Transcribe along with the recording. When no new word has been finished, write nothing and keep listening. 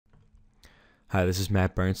Hi, this is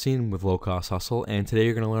Matt Bernstein with Low Cost Hustle, and today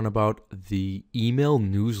you're going to learn about the email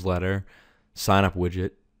newsletter sign-up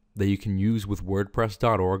widget that you can use with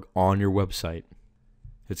WordPress.org on your website.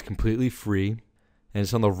 It's completely free, and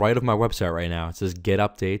it's on the right of my website right now. It says Get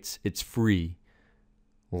Updates. It's free.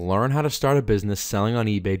 Learn how to start a business selling on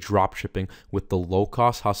eBay dropshipping with the Low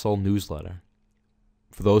Cost Hustle newsletter.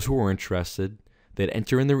 For those who are interested, they'd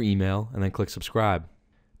enter in their email and then click subscribe.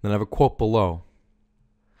 Then I have a quote below.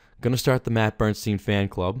 Going to start the Matt Bernstein fan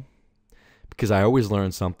club because I always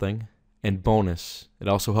learn something, and bonus, it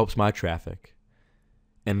also helps my traffic.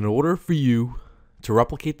 And in order for you to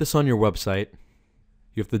replicate this on your website,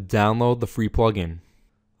 you have to download the free plugin.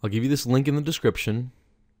 I'll give you this link in the description.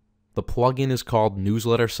 The plugin is called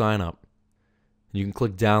Newsletter Signup, and you can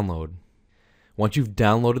click download. Once you've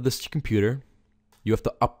downloaded this to your computer, you have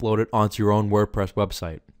to upload it onto your own WordPress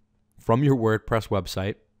website. From your WordPress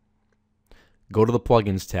website, go to the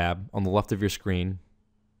Plugins tab on the left of your screen,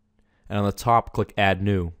 and on the top, click Add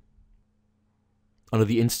New. Under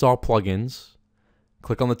the Install Plugins,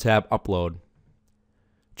 click on the tab Upload.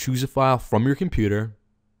 Choose a file from your computer,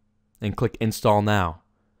 and click Install Now.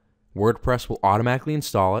 WordPress will automatically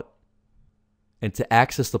install it, and to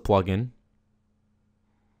access the plugin,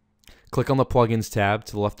 click on the Plugins tab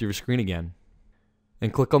to the left of your screen again,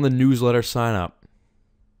 and click on the Newsletter Sign Up,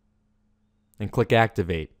 and click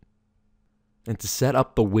Activate. And to set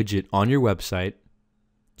up the widget on your website,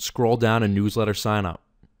 scroll down to Newsletter Sign Up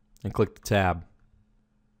and click the tab.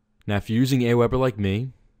 Now, if you're using aWeber like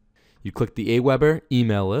me, you click the aWeber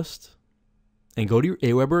email list and go to your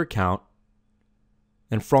aWeber account,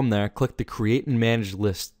 and from there, click the Create and Manage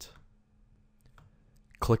List.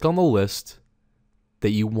 Click on the list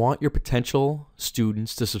that you want your potential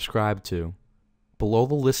students to subscribe to. Below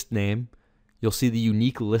the list name, you'll see the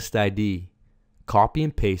unique list ID. Copy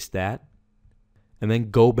and paste that, and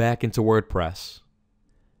then go back into WordPress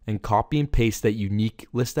and copy and paste that unique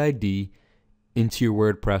list ID into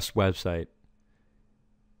your WordPress website,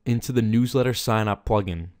 into the Newsletter Sign Up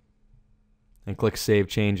plugin, and click Save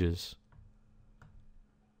Changes.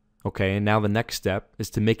 Okay, and now the next step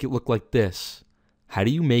is to make it look like this. How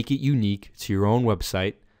do you make it unique to your own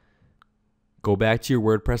website? Go back to your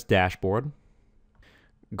WordPress dashboard,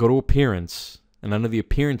 go to Appearance, and under the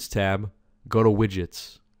Appearance tab, go to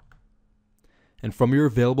Widgets. And from your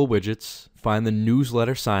available widgets, find the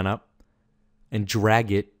Newsletter Sign Up and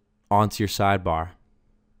drag it onto your sidebar.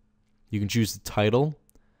 You can choose the title,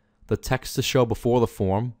 the text to show before the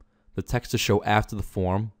form, the text to show after the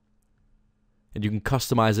form, and you can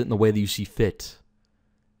customize it in the way that you see fit.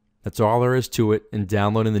 That's all there is to it in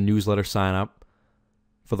downloading the Newsletter Sign Up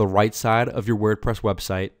for the right side of your WordPress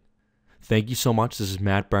website. Thank you so much. This is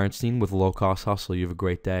Matt Bernstein with Low Cost Hustle. You have a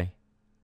great day.